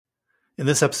In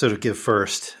this episode of Give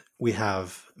First, we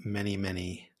have many,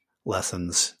 many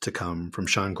lessons to come from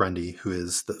Sean Grundy, who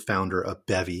is the founder of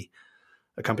Bevi,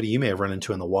 a company you may have run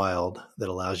into in the wild that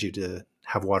allows you to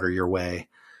have water your way.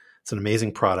 It's an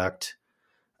amazing product.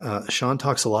 Sean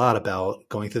talks a lot about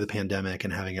going through the pandemic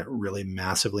and having it really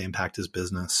massively impact his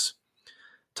business.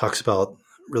 Talks about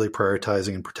really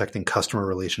prioritizing and protecting customer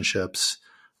relationships,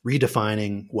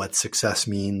 redefining what success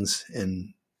means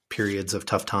in periods of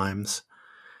tough times.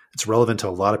 It's relevant to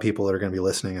a lot of people that are going to be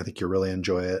listening. I think you'll really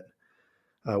enjoy it.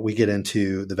 We get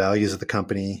into the values of the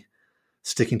company,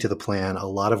 sticking to the plan, a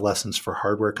lot of lessons for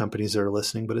hardware companies that are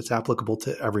listening, but it's applicable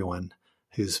to everyone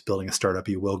who's building a startup.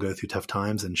 You will go through tough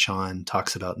times, and Sean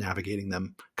talks about navigating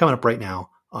them. Coming up right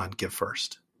now on Give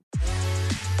First.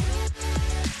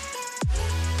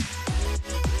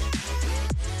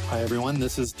 Hi, everyone.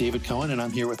 This is David Cohen, and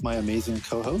I'm here with my amazing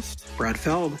co-host, Brad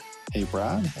Feld. Hey,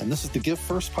 Brad. And this is the Give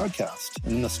First podcast.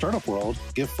 And in the startup world,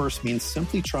 Give First means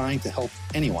simply trying to help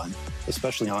anyone,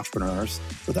 especially entrepreneurs,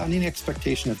 without any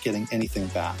expectation of getting anything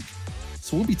back.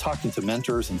 So we'll be talking to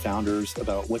mentors and founders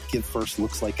about what Give First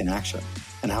looks like in action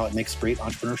and how it makes great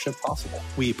entrepreneurship possible.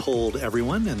 We polled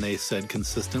everyone, and they said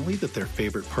consistently that their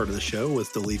favorite part of the show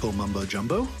was the legal mumbo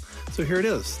jumbo. So here it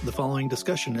is. The following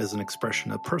discussion is an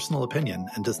expression of personal opinion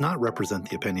and does not represent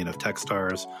the opinion of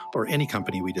Techstars or any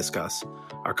company we discuss.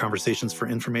 Our conversations for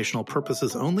informational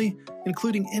purposes only,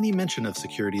 including any mention of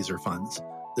securities or funds.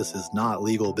 This is not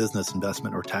legal, business,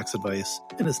 investment, or tax advice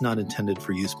and is not intended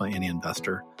for use by any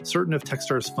investor. Certain of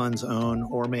Techstars funds own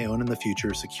or may own in the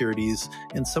future securities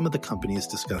in some of the companies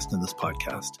discussed in this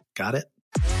podcast. Got it?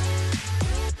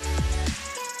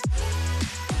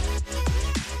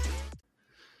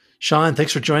 Sean,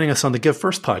 thanks for joining us on the Give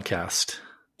First podcast.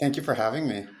 Thank you for having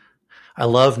me. I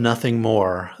love nothing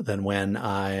more than when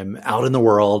I'm out in the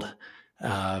world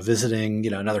visiting,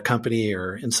 another company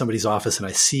or in somebody's office, and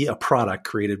I see a product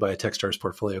created by a Techstars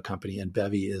portfolio company, and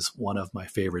Bevi is one of my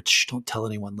favorites. Shh, don't tell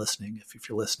anyone listening. If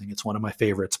you're listening, it's one of my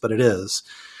favorites, but it is.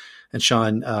 And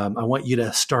Sean, I want you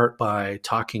to start by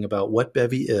talking about what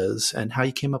Bevi is and how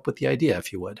you came up with the idea,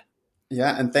 if you would.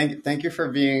 Yeah, and thank you for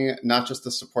being not just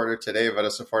a supporter today, but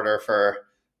a supporter for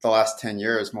the last 10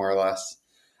 years, more or less.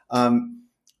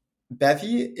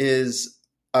 Bevi is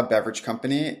a beverage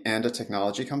company and a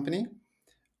technology company.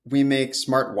 We make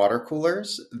smart water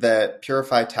coolers that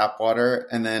purify tap water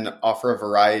and then offer a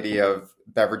variety of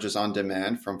beverages on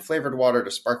demand, from flavored water to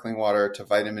sparkling water to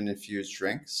vitamin-infused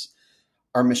drinks.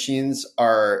 Our machines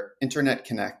are internet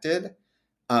connected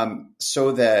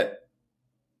so that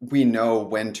we know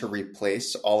when to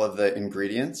replace all of the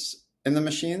ingredients in the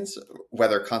machines,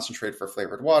 whether concentrate for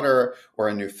flavored water or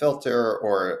a new filter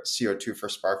or CO2 for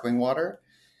sparkling water.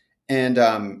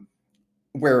 And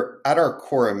we're at our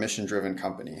core a mission-driven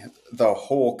company. The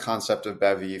whole concept of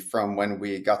Bevi from when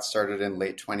we got started in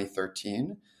late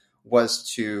 2013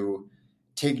 was to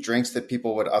take drinks that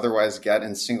people would otherwise get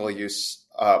in single-use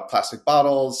plastic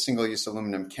bottles, single-use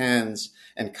aluminum cans,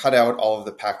 and cut out all of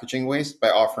the packaging waste by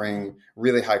offering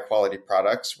really high-quality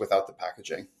products without the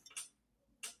packaging.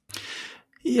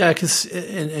 Yeah, because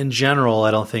in general,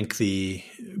 I don't think the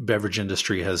beverage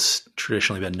industry has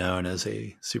traditionally been known as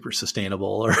a super sustainable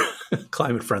or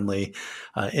climate-friendly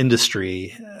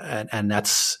industry. And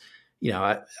that's,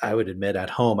 I would admit at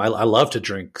home, I love to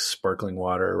drink sparkling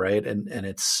water, right? And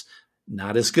it's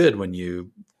not as good when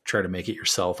you try to make it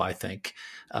yourself, I think.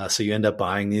 So you end up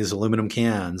buying these aluminum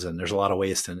cans and there's a lot of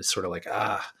waste, and it's sort of like,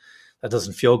 that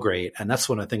doesn't feel great. And that's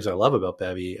one of the things I love about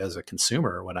Bevi as a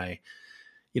consumer, when I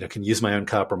can use my own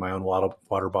cup or my own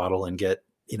water bottle and get,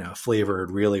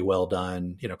 flavored, really well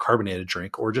done, carbonated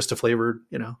drink, or just a flavored,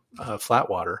 flat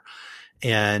water.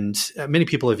 And many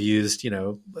people have used,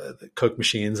 the Coke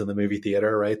machines in the movie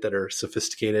theater, right, that are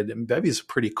sophisticated. And Bevi is a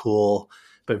pretty cool,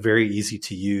 but very easy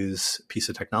to use piece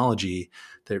of technology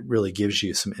that really gives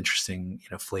you some interesting,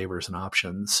 flavors and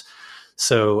options.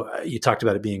 So you talked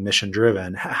about it being mission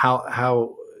driven.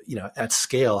 How at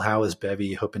scale, how is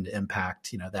Bevi hoping to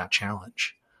impact, that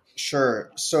challenge?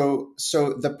 Sure. So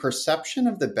the perception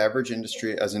of the beverage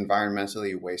industry as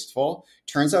environmentally wasteful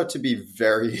turns out to be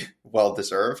very well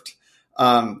deserved.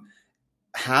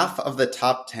 Half of the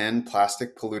top 10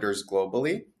 plastic polluters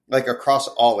globally, like across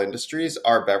all industries,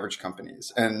 are beverage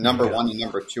companies. And number one and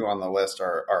number two on the list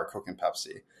are Coke and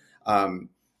Pepsi.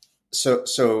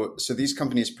 So these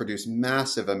companies produce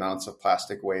massive amounts of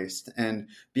plastic waste. And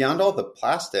beyond all the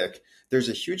plastic, there's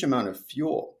a huge amount of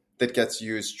fuel that gets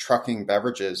used trucking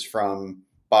beverages from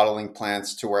bottling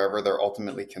plants to wherever they're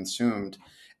ultimately consumed.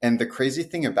 And the crazy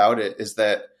thing about it is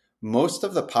that most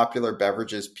of the popular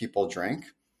beverages people drink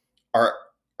are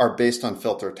are based on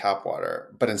filtered tap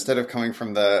water, but instead of coming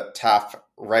from the tap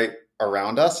right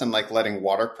around us and like letting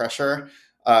water pressure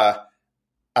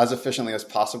as efficiently as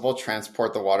possible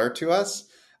transport the water to us,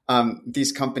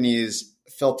 these companies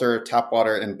filter tap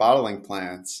water in bottling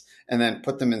plants and then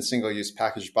put them in single-use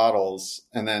packaged bottles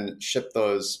and then ship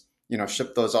those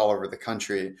all over the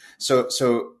country. So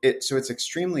it's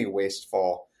extremely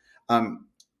wasteful.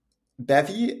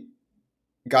 Bevi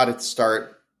got its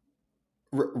start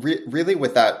really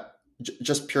with that,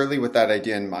 just purely with that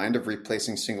idea in mind of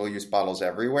replacing single-use bottles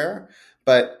everywhere.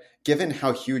 But given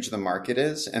how huge the market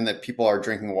is and that people are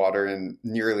drinking water in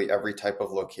nearly every type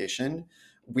of location,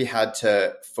 we had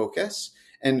to focus.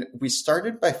 And we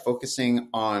started by focusing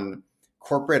on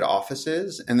corporate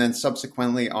offices and then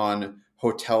subsequently on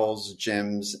hotels,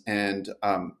 gyms, and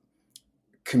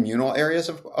communal areas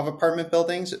of apartment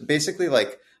buildings, basically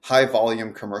like high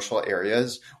volume commercial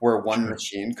areas where one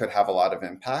machine could have a lot of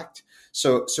impact.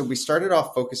 So we started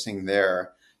off focusing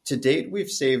there. To date, we've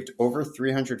saved over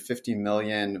 350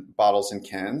 million bottles and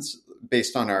cans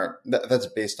that's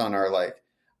based on our like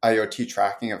IoT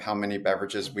tracking of how many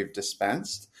beverages we've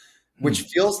dispensed, which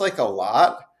feels like a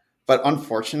lot. But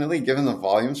unfortunately, given the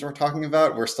volumes we're talking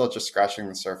about, we're still just scratching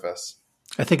the surface.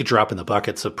 I think a drop in the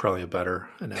bucket's probably a better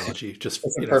analogy. Just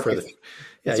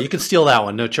you can steal that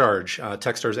one, no charge.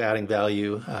 Techstars adding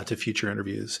value to future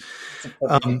interviews.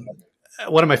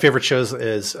 One of my favorite shows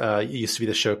is it used to be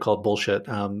the show called Bullshit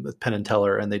with Penn and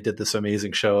Teller, and they did this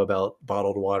amazing show about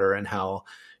bottled water and how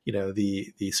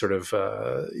the sort of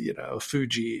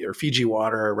Fiji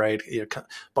water, right?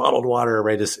 Bottled water,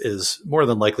 right, is more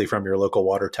than likely from your local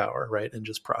water tower, right, and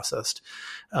just processed.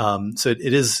 So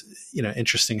it is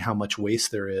interesting how much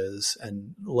waste there is,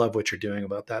 and love what you're doing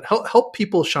about that. Help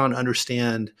people, Sean,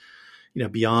 understand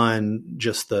beyond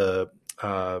just the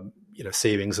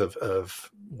savings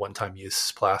of one-time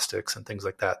use plastics and things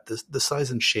like that, the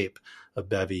size and shape of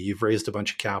Bevi. You've raised a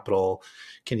bunch of capital.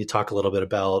 Can you talk a little bit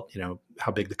about,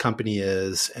 how big the company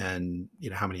is and,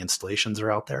 how many installations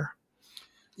are out there?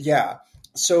 Yeah.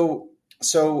 So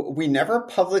we never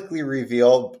publicly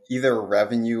revealed either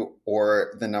revenue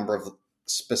or the number of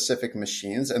specific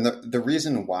machines. And the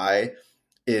reason why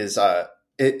is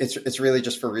it's really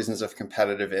just for reasons of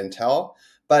competitive intel.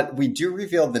 But we do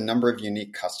reveal the number of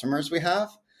unique customers we have.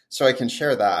 So I can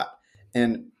share that.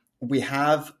 And we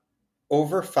have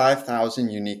over 5,000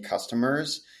 unique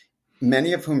customers,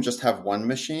 many of whom just have one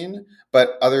machine,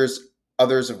 but others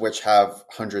of which have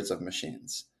hundreds of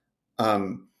machines.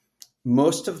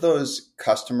 Most of those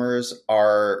customers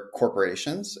are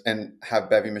corporations and have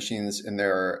Bevi machines in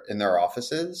their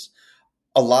offices.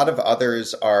 A lot of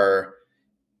others are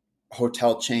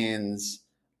hotel chains,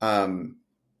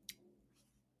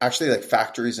 actually like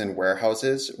factories and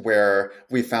warehouses, where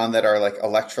we found that our like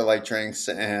electrolyte drinks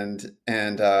and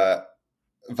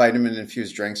vitamin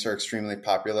infused drinks are extremely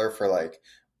popular for like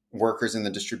workers in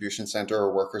the distribution center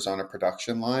or workers on a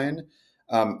production line,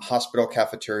 hospital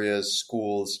cafeterias,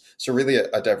 schools. So really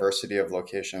a diversity of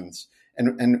locations.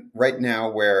 And right now,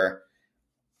 where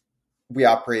we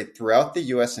operate throughout the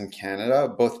US and Canada,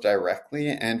 both directly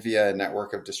and via a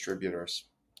network of distributors.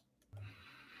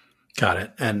 Got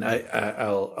it. And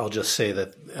I'll just say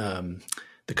that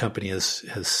the company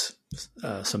has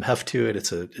some heft to it.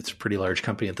 It's a pretty large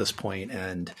company at this point,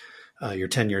 and you're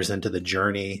 10 years into the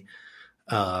journey.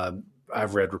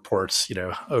 I've read reports,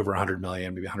 over 100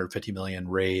 million, maybe 150 million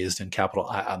raised in capital.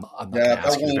 I'm not going to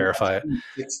ask you to verify it.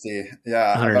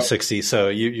 160. So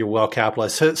you're well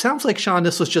capitalized. So it sounds like, Sean,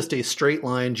 this was just a straight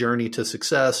line journey to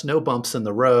success. No bumps in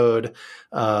the road.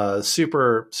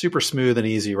 Super, super smooth and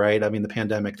easy, right? I mean, the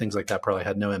pandemic, things like that probably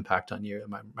had no impact on you.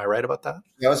 Am I right about that?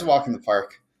 Yeah, it was a walk in the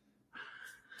park.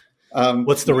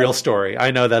 What's the real story?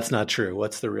 I know that's not true.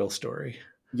 What's the real story?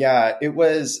 Yeah,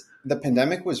 the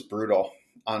pandemic was brutal.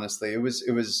 Honestly, it was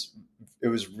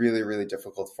really, really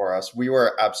difficult for us. We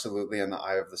were absolutely in the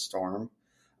eye of the storm.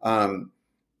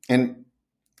 And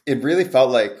it really felt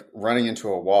like running into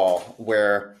a wall,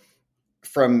 where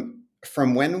from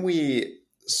when we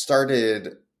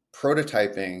started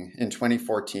prototyping in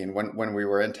 2014, when we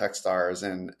were in Techstars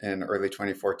in early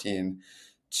 2014,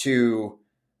 to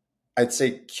I'd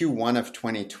say Q1 of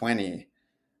 2020,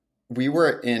 we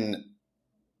were in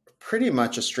pretty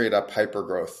much a straight up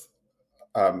hypergrowth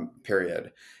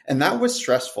period. And that was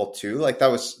stressful too. Like that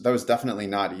was definitely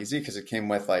not easy, because it came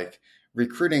with like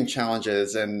recruiting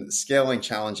challenges and scaling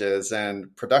challenges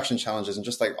and production challenges and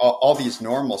just like all these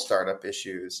normal startup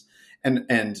issues and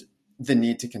the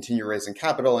need to continue raising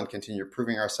capital and continue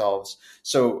proving ourselves.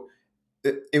 So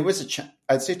it was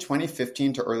I'd say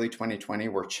 2015 to early 2020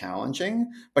 were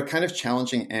challenging, but kind of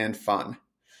challenging and fun.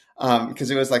 because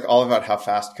it was like all about how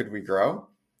fast could we grow.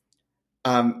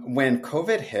 When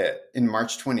COVID hit in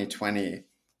March 2020,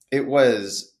 it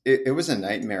was a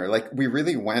nightmare. Like we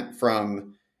really went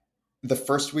from the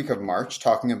first week of March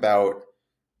talking about,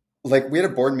 like, we had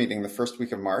a board meeting the first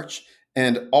week of March,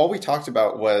 and all we talked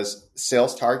about was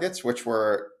sales targets, which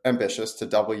were ambitious to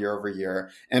double year over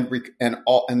year, and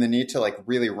the need to like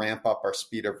really ramp up our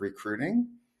speed of recruiting.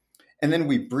 And then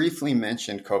we briefly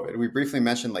mentioned COVID. We briefly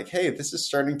mentioned like, hey, this is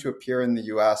starting to appear in the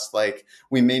US. Like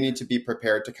we may need to be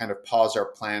prepared to kind of pause our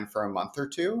plan for a month or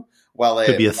two while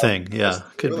Could be a it thing. Yeah.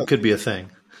 Could be a thing.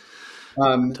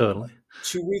 um, Totally.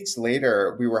 2 weeks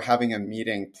later, we were having a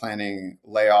meeting planning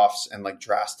layoffs and like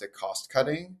drastic cost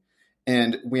cutting.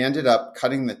 And we ended up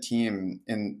cutting the team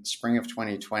in spring of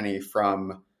 2020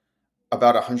 from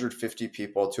about 150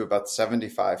 people to about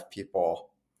 75 people,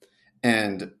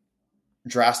 and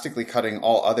drastically cutting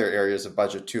all other areas of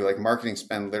budget too. Like marketing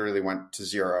spend literally went to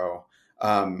zero.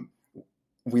 Um,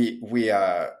 we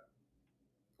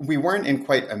weren't in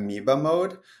quite amoeba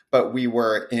mode, but we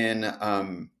were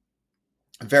in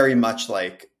very much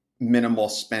like minimal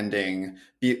spending,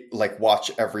 be like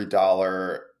watch every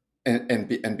dollar, and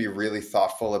be really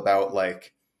thoughtful about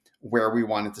like where we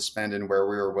wanted to spend and where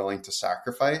we were willing to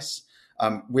sacrifice.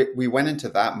 We went into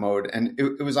that mode, and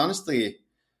it was honestly,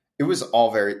 it was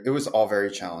all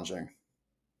very challenging.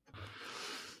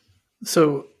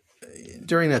 So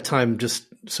during that time, just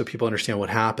so people understand what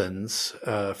happens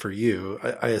for you,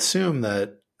 I assume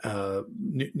that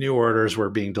new orders were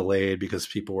being delayed because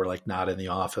people were like not in the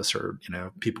office, or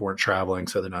people weren't traveling,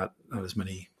 so they're not as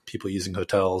many people using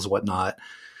hotels, whatnot.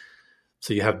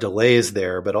 So you have delays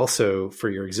there, but also for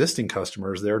your existing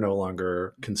customers, they're no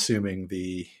longer consuming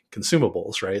the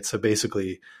consumables, right? So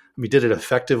basically, I mean, did it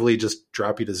effectively just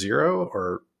drop you to zero,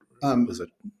 or was it?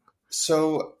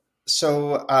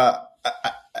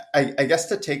 I guess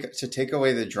to take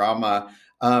away the drama,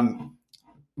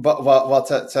 but well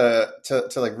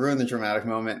to like ruin the dramatic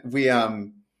moment,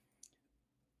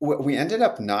 we ended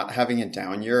up not having a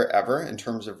down year ever in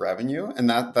terms of revenue, and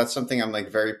that's something I'm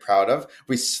like very proud of.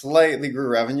 We slightly grew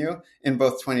revenue in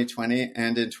both 2020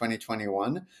 and in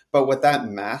 2021, but what that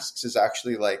masks is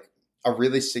actually like a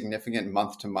really significant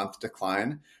month-to-month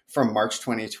decline from March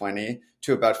 2020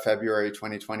 to about February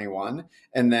 2021,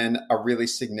 and then a really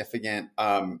significant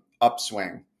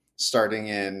upswing starting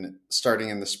in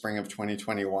the spring of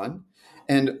 2021.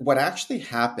 And what actually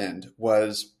happened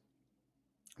was,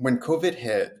 when COVID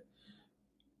hit,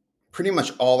 pretty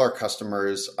much all our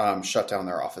customers shut down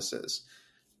their offices.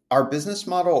 Our business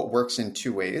model works in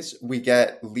two ways. We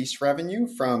get lease revenue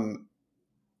from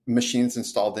machines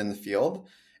installed in the field,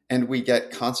 and we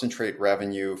get concentrate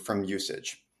revenue from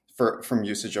usage, from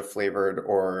usage of flavored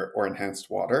or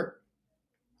enhanced water.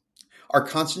 Our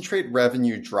concentrate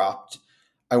revenue dropped,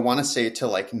 I want to say, to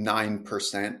like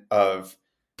 9% of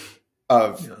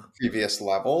previous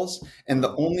levels. And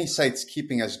the only sites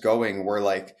keeping us going were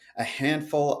like a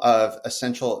handful of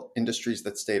essential industries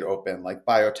that stayed open, like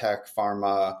biotech,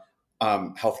 pharma,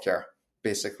 healthcare.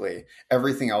 Basically,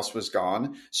 everything else was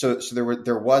gone. So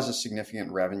there was a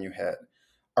significant revenue hit.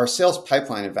 Our sales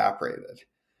pipeline evaporated.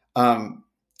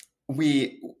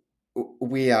 We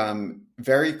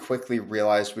very quickly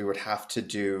realized we would have to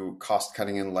do cost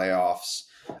cutting and layoffs.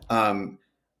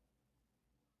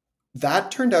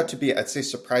 That turned out to be, I'd say,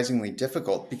 surprisingly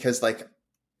difficult, because like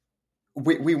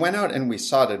we went out and we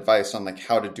sought advice on like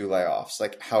how to do layoffs,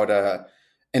 like how to,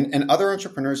 and other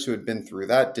entrepreneurs who had been through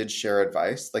that did share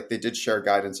advice. Like they did share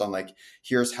guidance on like,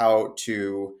 here's how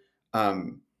to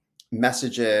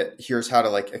message it. Here's how to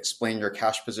like explain your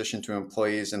cash position to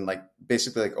employees, and like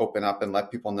basically like open up and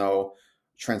let people know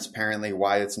transparently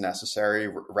why it's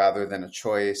necessary rather than a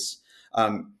choice.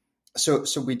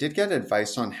 So we did get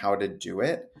advice on how to do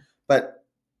it. But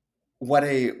what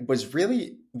I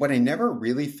never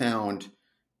really found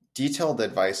detailed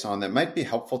advice on that might be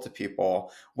helpful to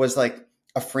people was like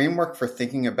a framework for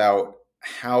thinking about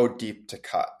how deep to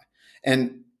cut.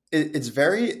 And it's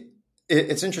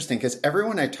interesting, because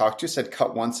everyone I talked to said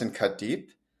cut once and cut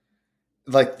deep.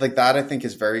 Like that, I think,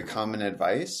 is very common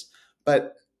advice.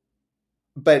 But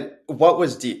what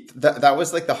was deep? That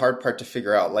was like the hard part to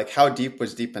figure out. Like how deep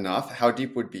was deep enough? How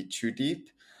deep would be too deep?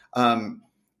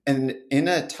 And in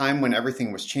a time when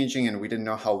everything was changing and we didn't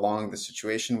know how long the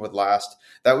situation would last,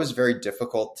 that was very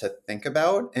difficult to think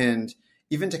about, and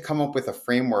even to come up with a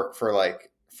framework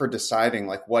for deciding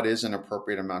like what is an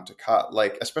appropriate amount to cut,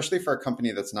 like especially for a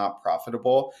company that's not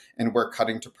profitable and where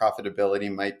cutting to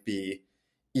profitability might be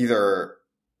either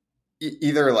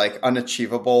like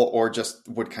unachievable or just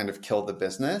would kind of kill the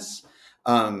business.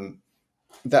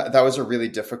 That was a really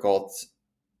difficult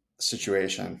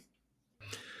situation.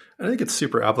 I think it's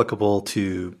super applicable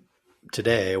to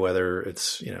today, whether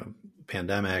it's,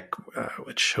 pandemic,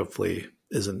 which hopefully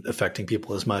isn't affecting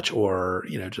people as much, or,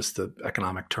 just the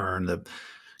economic turn, the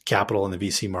capital in the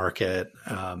VC market,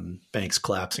 banks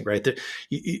collapsing, right?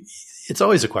 It's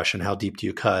always a question, how deep do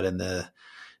you cut? And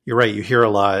you're right, you hear a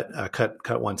lot,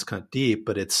 cut once, cut deep,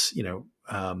 but it's,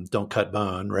 don't cut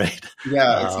bone, right?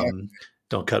 Yeah, exactly.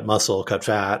 Don't cut muscle, cut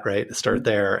fat, right? Start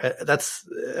there. That's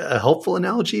a helpful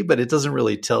analogy, but it doesn't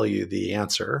really tell you the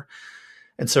answer.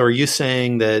 And so are you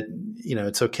saying that,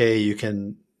 it's okay, you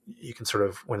can sort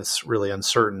of, when it's really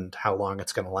uncertain how long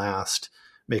it's going to last,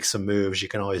 make some moves. You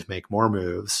can always make more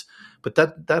moves, but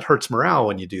that hurts morale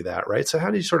when you do that, right? So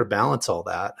how do you sort of balance all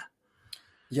that?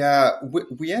 Yeah,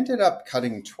 we ended up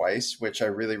cutting twice, which I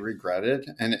really regretted,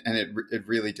 and it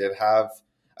really did have.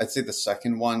 I'd say the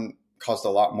second one caused a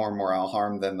lot more morale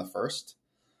harm than the first,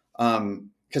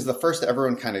 because the first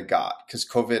everyone kind of got, because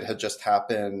COVID had just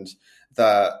happened.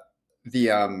 The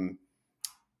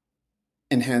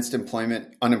enhanced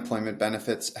unemployment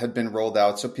benefits had been rolled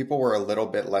out, so people were a little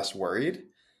bit less worried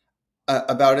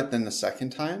about it than the second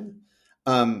time.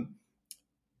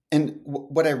 And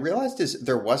what I realized is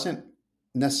there wasn't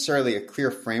necessarily a clear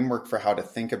framework for how to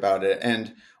think about it.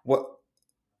 And what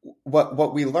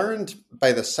we learned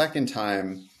by the second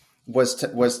time was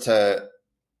to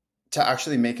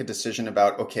actually make a decision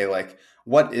about, okay, like,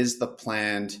 what is the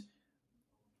planned,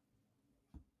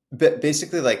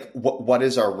 basically, like, what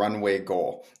is our runway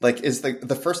goal? Like, is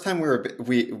the first time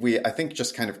we I think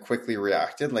just kind of quickly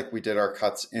reacted, like we did our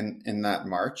cuts in that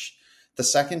March. The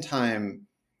second time,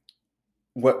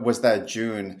 what was that,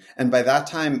 June? And by that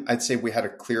time, I'd say we had a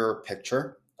clearer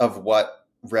picture of what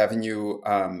revenue,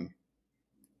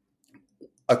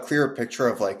 a clearer picture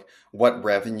of like what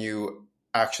revenue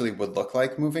actually would look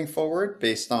like moving forward,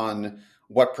 based on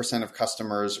what percent of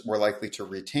customers were likely to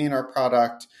retain our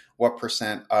product, what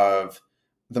percent of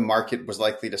the market was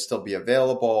likely to still be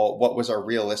available, what was our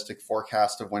realistic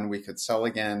forecast of when we could sell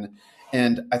again.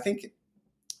 And I think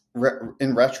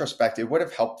in retrospect, it would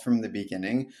have helped from the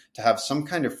beginning to have some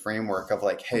kind of framework of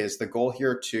like, hey, is the goal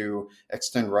here to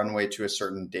extend runway to a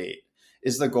certain date?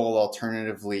 Is the goal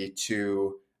alternatively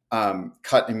to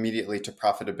cut immediately to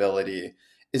profitability?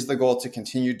 Is the goal to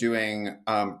continue doing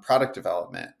product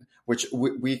development, which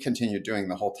we continue doing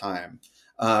the whole time?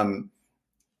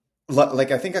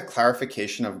 Like, I think a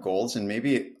clarification of goals and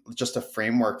maybe just a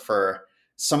framework for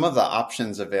some of the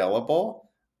options available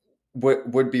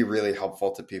would be really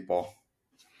helpful to people.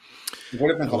 Would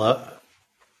have been helpful.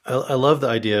 I love the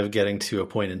idea of getting to a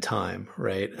point in time,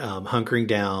 right? Hunkering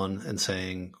down and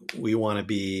saying, we want to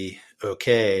be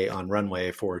okay on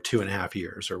runway for 2.5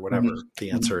 years or whatever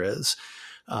the answer is.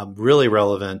 Really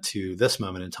relevant to this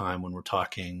moment in time when we're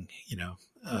talking,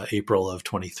 April of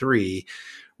 23,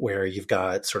 where you've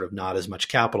got sort of not as much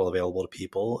capital available to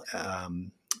people,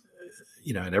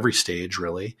 in every stage,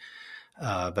 really.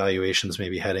 Valuations may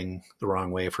be heading the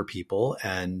wrong way for people.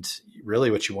 And really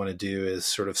what you want to do is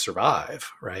sort of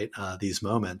survive, right? These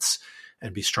moments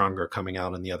and be stronger coming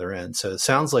out on the other end. So it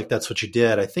sounds like that's what you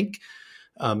did. I think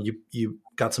you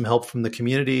got some help from the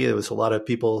community. There was a lot of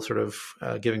people sort of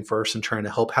giving first and trying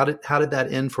to help. How did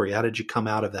that end for you? How did you come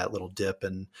out of that little dip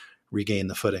and regain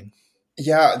the footing?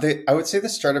 Yeah, I would say the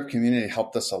startup community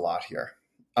helped us a lot here.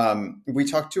 We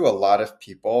talked to a lot of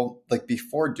people, like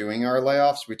before doing our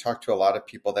layoffs, we talked to a lot of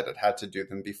people that had to do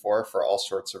them before for all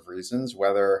sorts of reasons,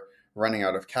 whether running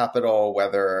out of capital,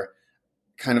 whether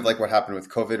kind of like what happened with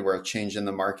COVID, where a change in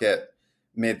the market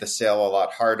made the sale a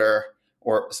lot harder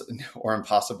or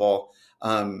impossible.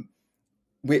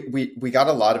 We got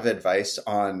a lot of advice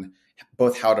on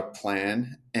both how to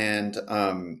plan and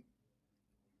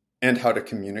how to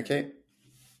communicate.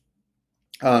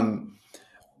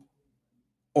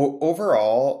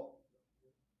 Overall,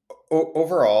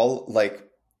 like,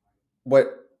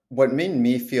 what made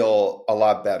me feel a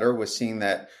lot better was seeing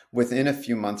that within a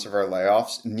few months of our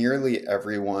layoffs, nearly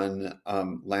everyone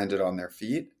landed on their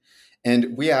feet,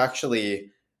 and we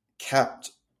actually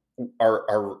kept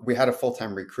we had a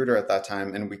full-time recruiter at that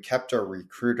time, and we kept our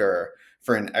recruiter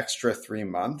for an extra 3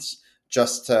 months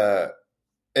just to.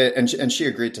 And she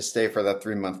agreed to stay for that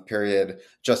 3-month period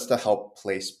just to help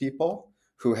place people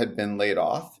who had been laid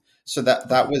off. So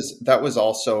that was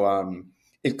also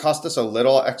it cost us a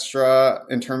little extra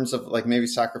in terms of like maybe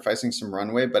sacrificing some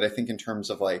runway, but I think in terms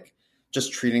of like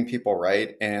just treating people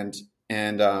right and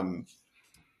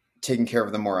taking care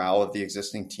of the morale of the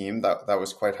existing team, that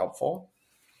was quite helpful.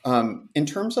 In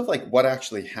terms of like what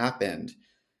actually happened,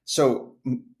 so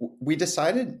we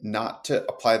decided not to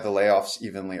apply the layoffs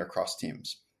evenly across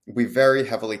teams. We very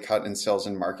heavily cut in sales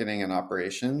and marketing and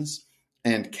operations,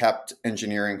 and kept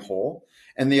engineering whole.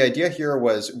 And the idea here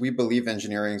was we believe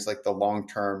engineering is like the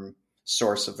long-term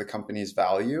source of the company's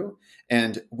value,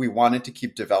 and we wanted to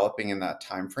keep developing in that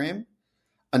time frame.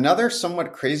 Another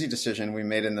somewhat crazy decision we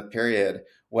made in the period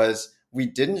was we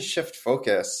didn't shift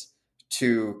focus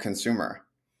to consumer.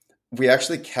 We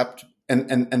actually kept,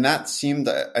 and that seemed,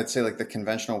 I'd say, like the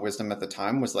conventional wisdom at the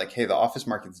time was like, hey, the office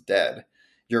market's dead.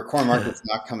 Your core market's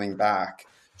not coming back.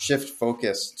 Shift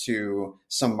focus to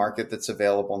some market that's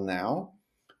available now.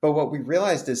 But what we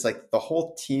realized is like the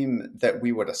whole team that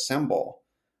we would assemble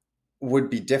would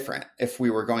be different if we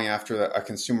were going after a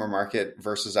consumer market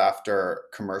versus after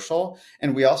commercial.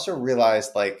 And we also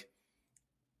realized like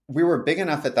we were big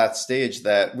enough at that stage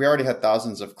that we already had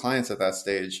thousands of clients at that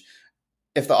stage.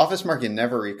 If the office market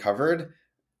never recovered,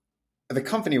 the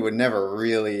company would never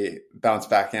really bounce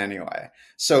back anyway.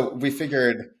 So we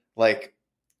figured like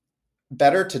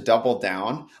better to double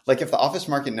down. Like if the office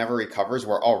market never recovers,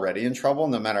 we're already in trouble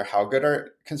no matter how good our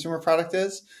consumer product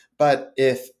is. But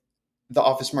if the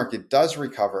office market does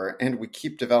recover and we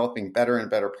keep developing better and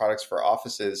better products for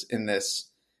offices in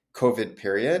this COVID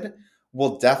period,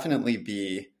 we'll definitely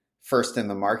be first in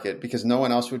the market because no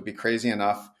one else would be crazy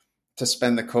enough to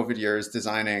spend the COVID years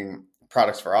designing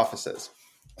products for offices.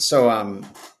 So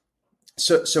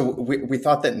we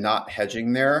thought that not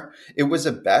hedging there, it was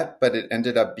a bet, but it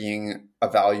ended up being a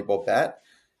valuable bet.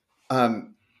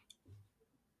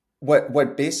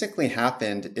 What basically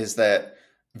happened is that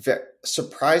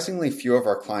surprisingly few of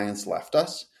our clients left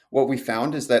us. What we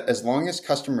found is that as long as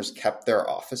customers kept their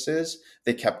offices,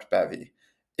 they kept Bevi.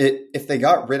 If they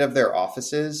got rid of their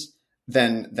offices,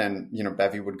 then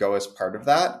Bevi would go as part of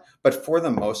that. But for the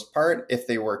most part, if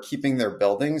they were keeping their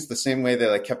buildings the same way they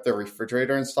like kept their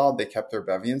refrigerator installed, they kept their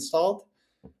Bevi installed.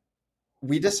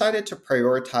 We decided to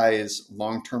prioritize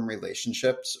long-term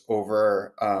relationships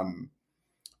over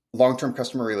long-term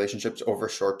customer relationships over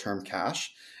short-term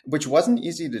cash, which wasn't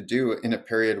easy to do in a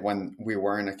period when we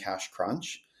were in a cash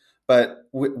crunch. But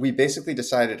we basically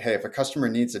decided, hey, if a customer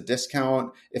needs a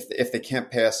discount, if they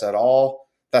can't pay us at all,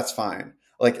 that's fine.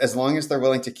 Like as long as they're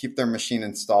willing to keep their machine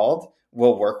installed,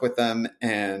 we'll work with them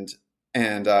and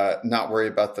not worry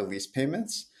about the lease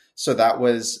payments. So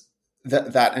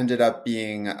that ended up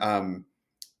being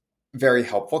very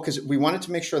helpful because we wanted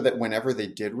to make sure that whenever they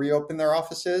did reopen their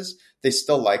offices, they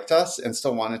still liked us and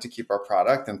still wanted to keep our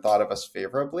product and thought of us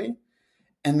favorably.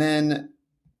 And then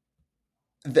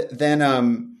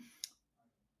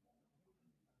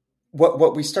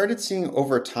what we started seeing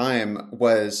over time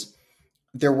was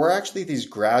there were actually these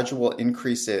gradual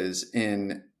increases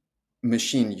in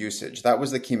machine usage. That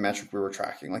was the key metric we were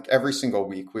tracking. Like every single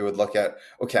week, we would look at,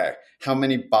 okay, how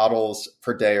many bottles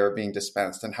per day are being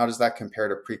dispensed and how does that compare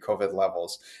to pre-COVID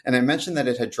levels? And I mentioned that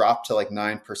it had dropped to like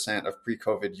 9% of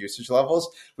pre-COVID usage levels.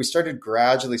 We started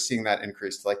gradually seeing that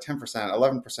increase to like 10%,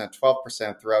 11%,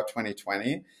 12% throughout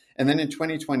 2020. And then in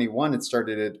 2021, it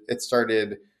started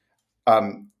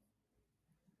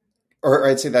or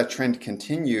I'd say that trend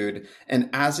continued.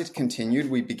 And as it continued,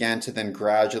 we began to then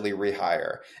gradually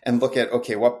rehire and look at,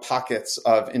 okay, what pockets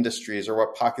of industries or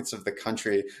what pockets of the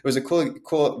country. It was a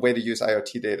cool way to use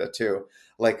IoT data too.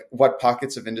 Like what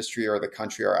pockets of industry or the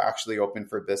country are actually open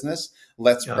for business.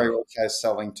 Let's prioritize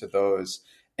selling to those.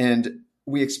 And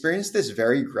we experienced this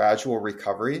very gradual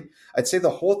recovery. I'd say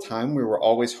the whole time we were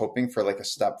always hoping for like a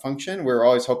step function. We were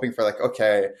always hoping for like,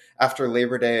 okay, after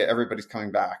Labor Day, everybody's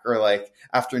coming back. Or like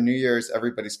after New Year's,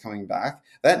 everybody's coming back.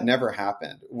 That never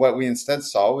happened. What we instead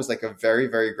saw was like a very,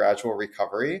 very gradual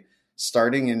recovery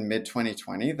starting in mid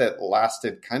 2020 that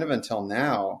lasted kind of until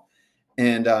now.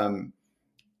 And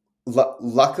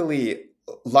luckily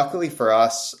for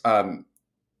us,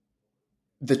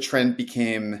 the trend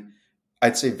became,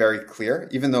 I'd say, very clear,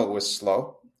 even though it was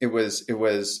slow. It was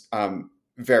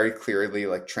very clearly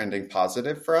like trending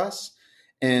positive for us.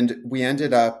 And we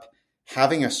ended up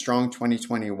having a strong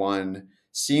 2021,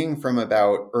 seeing from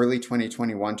about early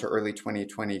 2021 to early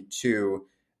 2022,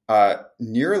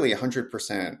 nearly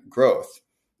 100% growth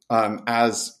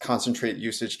as concentrate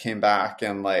usage came back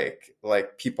and like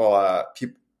people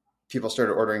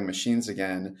started ordering machines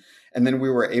again. And then we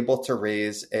were able to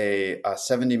raise a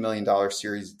 $70 million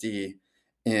Series D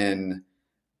in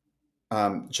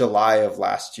July of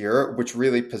last year, which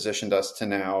really positioned us to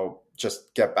now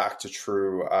just get back to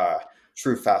true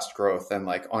fast growth and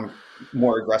like on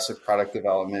more aggressive product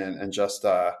development and just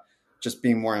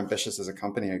being more ambitious as a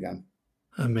company again.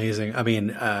 Amazing. I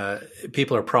mean,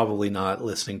 people are probably not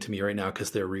listening to me right now because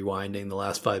they're rewinding the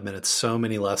last 5 minutes. So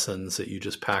many lessons that you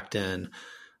just packed in.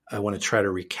 I want to try to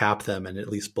recap them and at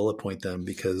least bullet point them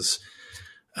because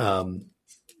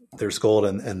there's gold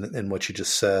in what you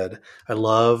just said. I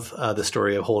love the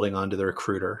story of holding on to the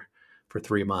recruiter for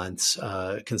 3 months,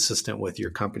 consistent with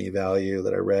your company value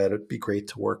that I read. It'd be great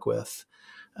to work with,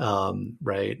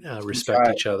 right? Respect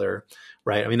Try. each other,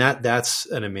 right? I mean, that's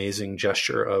an amazing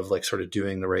gesture of like sort of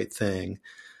doing the right thing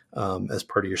as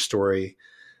part of your story.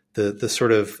 The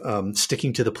sort of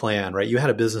sticking to the plan, right? You had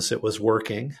a business that was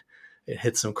working. It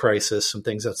hit some crisis, some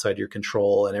things outside your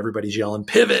control, and everybody's yelling,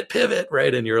 pivot, pivot,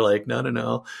 right? And you're like, no, no,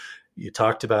 no. You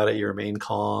talked about it. You remain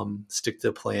calm, stick to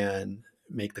the plan,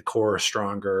 make the core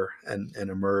stronger, and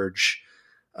emerge,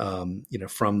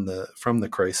 from the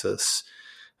crisis.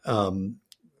 Um,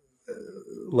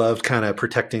 Loved kind of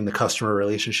protecting the customer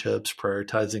relationships,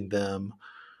 prioritizing them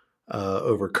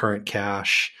over current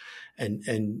cash,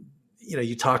 and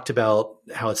you talked about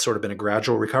how it's sort of been a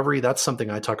gradual recovery. That's something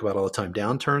I talk about all the time.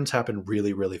 Downturns happen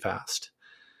really, really fast.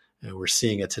 And we're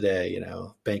seeing it today,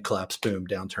 bank collapse, boom,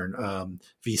 downturn,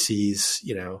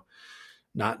 VCs,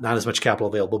 not as much capital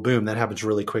available, boom, that happens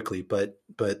really quickly. But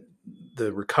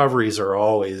the recoveries are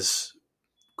always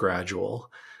gradual,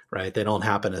 right? They don't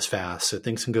happen as fast. So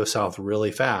things can go south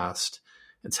really fast.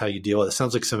 It's how you deal with it. It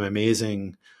sounds like some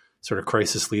amazing sort of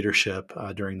crisis leadership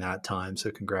during that time.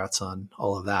 So congrats on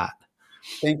all of that.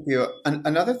 Thank you.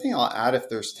 Another thing I'll add, if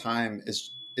there's time,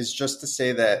 is just to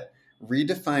say that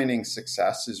redefining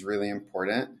success is really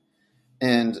important.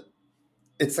 And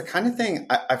it's the kind of thing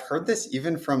I've heard this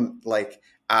even from like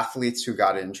athletes who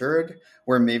got injured,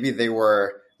 where maybe they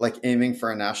were like aiming for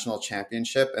a national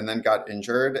championship and then got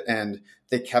injured and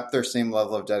they kept their same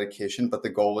level of dedication, but the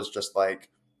goal was just like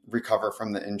recover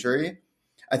from the injury.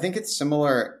 I think it's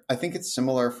similar. I think it's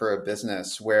similar for a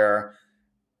business where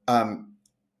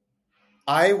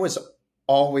I was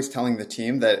always telling the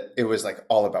team that it was like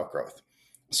all about growth.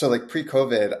 So like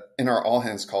pre-COVID in our all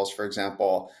hands calls, for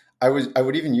example, I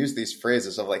would even use these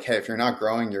phrases of like, hey, if you're not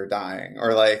growing, you're dying,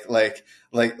 or like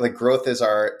growth is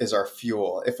our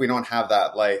fuel. If we don't have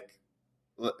that, like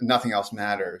nothing else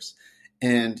matters.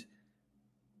 And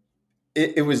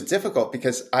it was difficult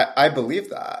because I believed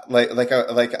that. Like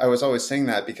I was always saying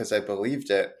that because I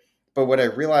believed it. But what I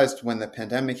realized when the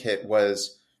pandemic hit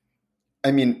was,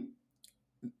 I mean,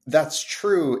 that's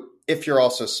true if you're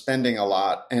also spending a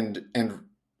lot and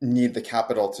need the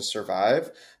capital to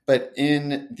survive. But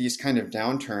in these kind of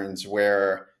downturns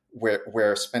where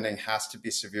spending has to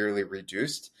be severely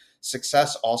reduced,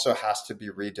 success also has to be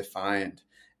redefined.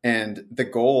 And the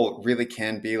goal really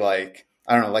can be like,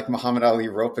 I don't know, like Muhammad Ali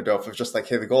rope-a-dope of just like,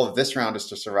 hey, the goal of this round is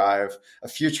to survive. A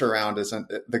future round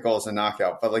isn't the goal is a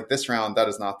knockout, but like this round, that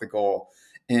is not the goal.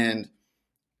 And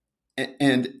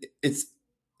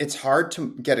it's hard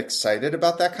to get excited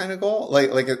about that kind of goal.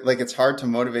 Like it's hard to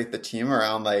motivate the team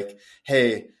around like,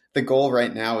 hey, the goal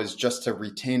right now is just to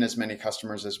retain as many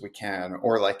customers as we can,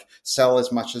 or like sell as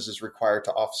much as is required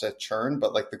to offset churn.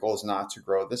 But like the goal is not to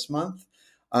grow this month.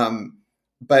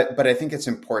 But I think it's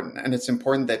important, and it's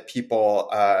important that people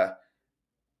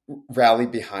rally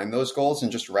behind those goals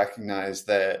and just recognize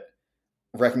that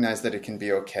it can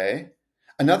be okay.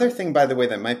 Another thing, by the way,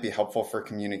 that might be helpful for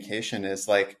communication is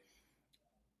like,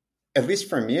 at least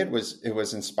for me, it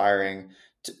was inspiring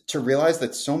to realize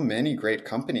that so many great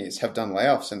companies have done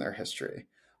layoffs in their history.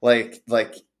 Like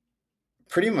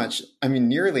pretty much, I mean,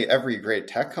 nearly every great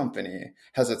tech company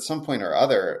has at some point or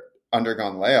other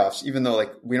undergone layoffs, even though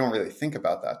like we don't really think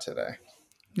about that today.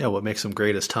 Yeah, what makes them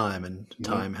great is time, and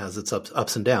time has its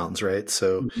ups and downs, right?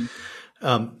 So,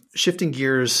 shifting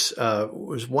gears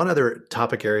was one other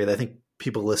topic area that I think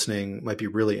people listening might be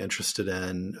really interested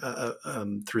in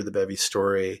through the Bevi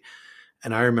story.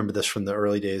 And I remember this from the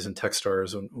early days in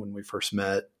Techstars when we first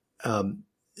met,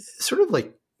 sort of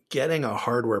like getting a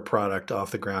hardware product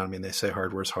off the ground. I mean, they say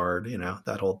hardware's hard,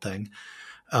 that whole thing.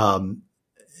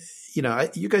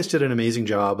 You guys did an amazing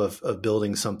job of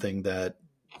building something that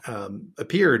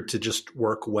appeared to just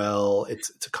work well.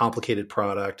 It's a complicated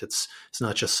product. It's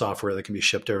not just software that can be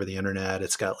shipped over the internet.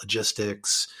 It's got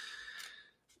logistics.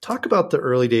 Talk about the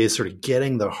early days, sort of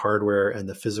getting the hardware and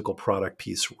the physical product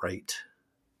piece right.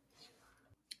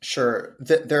 Sure.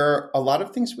 There are a lot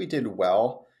of things we did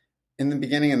well in the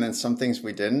beginning, and then some things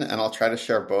we didn't, and I'll try to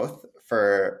share both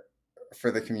for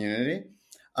the community.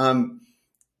 One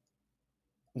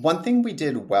thing we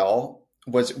did well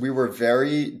was we were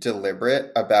very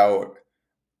deliberate about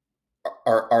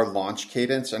our launch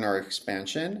cadence and our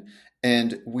expansion,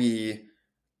 and we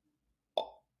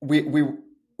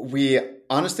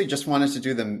honestly just wanted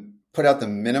to put out the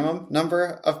minimum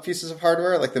number of pieces of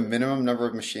hardware, like the minimum number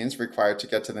of machines required to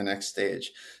get to the next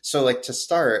stage. So like to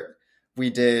start, we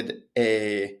did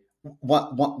a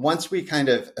once we kind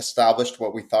of established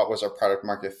what we thought was our product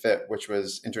market fit, which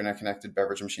was internet connected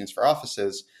beverage machines for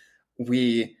offices,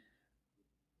 we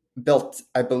built,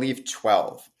 I believe,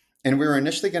 12. And we were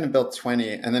initially going to build 20,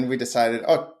 and then we decided,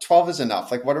 12 is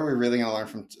enough. Like, what are we really going to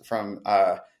learn from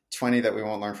 20 that we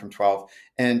won't learn from 12?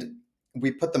 And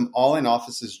we put them all in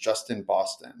offices just in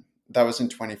Boston. That was in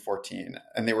 2014.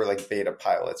 And they were like beta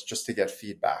pilots just to get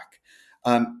feedback.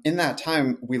 In that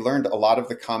time, we learned a lot of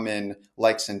the common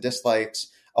likes and dislikes,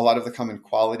 a lot of the common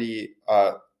quality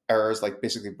errors, like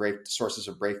basically sources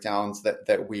of breakdowns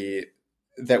that we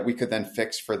could then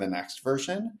fix for the next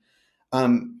version.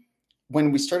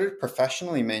 When we started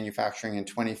professionally manufacturing in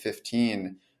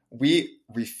 2015, we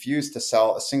refused to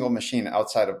sell a single machine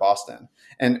outside of Boston.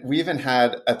 And we even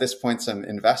had, at this point, some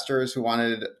investors who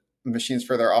wanted machines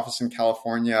for their office in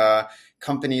California,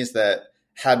 companies that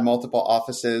had multiple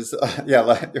offices,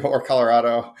 or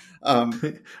Colorado.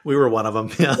 We were one of them.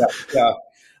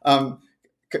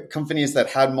 Companies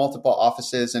that had multiple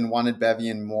offices and wanted Bevi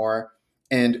and more.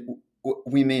 And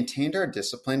we maintained our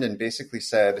discipline and basically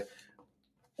said,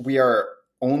 we are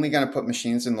only going to put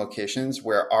machines in locations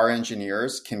where our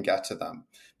engineers can get to them.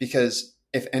 Because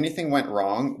if anything went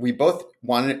wrong, we both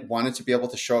wanted to be able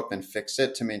to show up and fix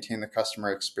it to maintain the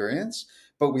customer experience.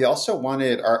 But we also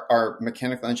wanted our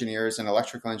mechanical engineers and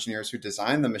electrical engineers who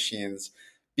designed the machines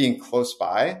being close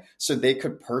by so they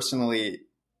could personally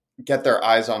get their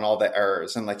eyes on all the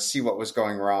errors and like see what was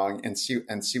going wrong and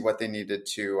see what they needed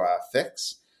to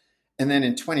fix. And then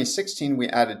in 2016, we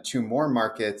added 2 more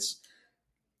markets,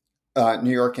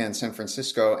 New York and San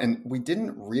Francisco, and we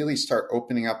didn't really start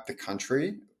opening up the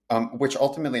country, which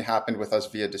ultimately happened with us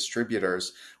via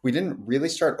distributors. We didn't really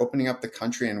start opening up the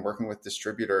country and working with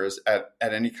distributors at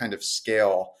any kind of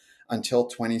scale until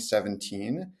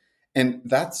 2017. And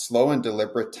that slow and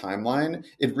deliberate timeline,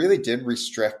 it really did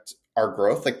restrict our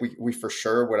growth. Like we for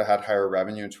sure would have had higher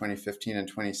revenue in 2015 and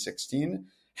 2016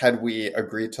 had we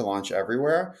agreed to launch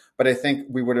everywhere. But I think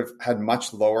we would have had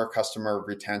much lower customer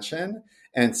retention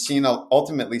and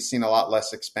ultimately seen a lot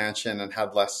less expansion and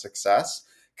had less success.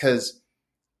 Because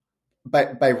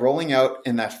by rolling out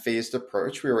in that phased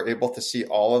approach, we were able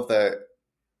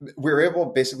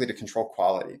basically to control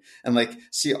quality and like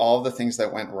see all of the things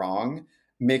that went wrong,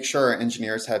 make sure our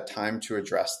engineers had time to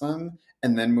address them,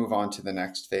 and then move on to the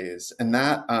next phase. And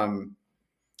that kind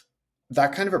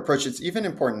of approach, it's even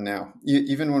important now.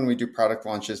 Even when we do product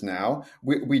launches now,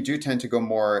 we do tend to go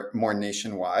more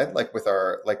nationwide. Like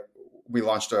we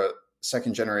launched a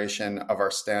second generation of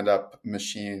our stand-up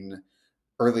machine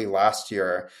early last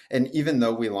year. And even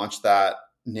though we launched that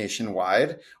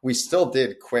nationwide, we still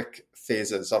did quick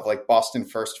phases of like Boston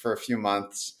first for a few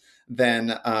months,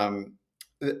 then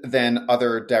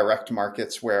other direct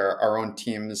markets where our own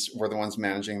teams were the ones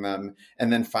managing them,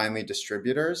 and then finally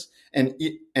distributors. And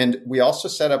we also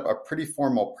set up a pretty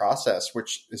formal process,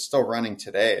 which is still running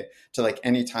today, to like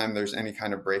anytime there's any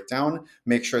kind of breakdown,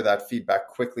 make sure that feedback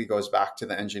quickly goes back to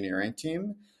the engineering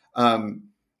team. And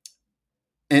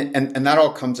that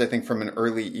all comes, I think, from an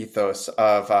early ethos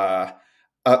of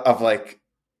like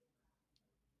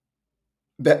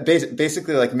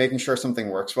basically like making sure something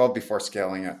works well before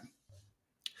scaling it.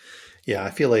 Yeah, I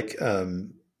feel like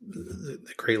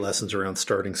the great lessons around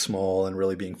starting small and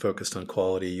really being focused on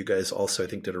quality. You guys also, I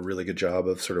think, did a really good job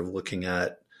of sort of looking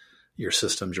at your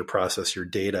systems, your process, your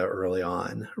data early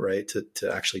on, right?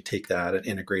 To actually take that and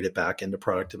integrate it back into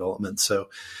product development. So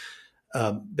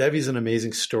Bevi's an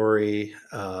amazing story.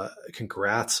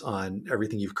 Congrats on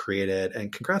everything you've created,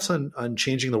 and congrats on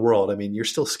changing the world. I mean, you're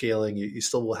still scaling. You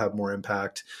still will have more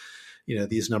impact.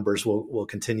 These numbers will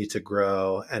continue to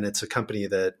grow. And it's a company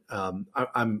that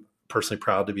I'm personally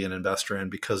proud to be an investor in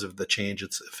because of the change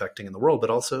it's affecting in the world, but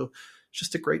also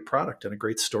just a great product and a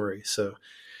great story. So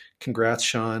congrats,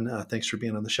 Sean. Thanks for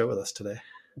being on the show with us today.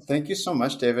 Thank you so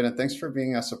much, David. And thanks for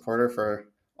being a supporter for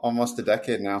almost a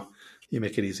decade now. You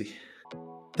make it easy.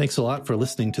 Thanks a lot for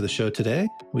listening to the show today.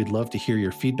 We'd love to hear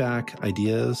your feedback,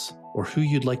 ideas, or who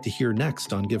you'd like to hear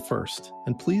next on Give First.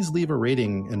 And please leave a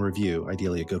rating and review,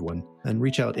 ideally a good one. And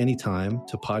reach out anytime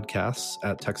to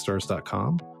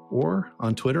podcasts@techstars.com, or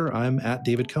on Twitter, I'm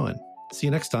 @David Cohen. See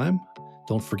you next time.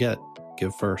 Don't forget,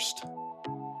 give first.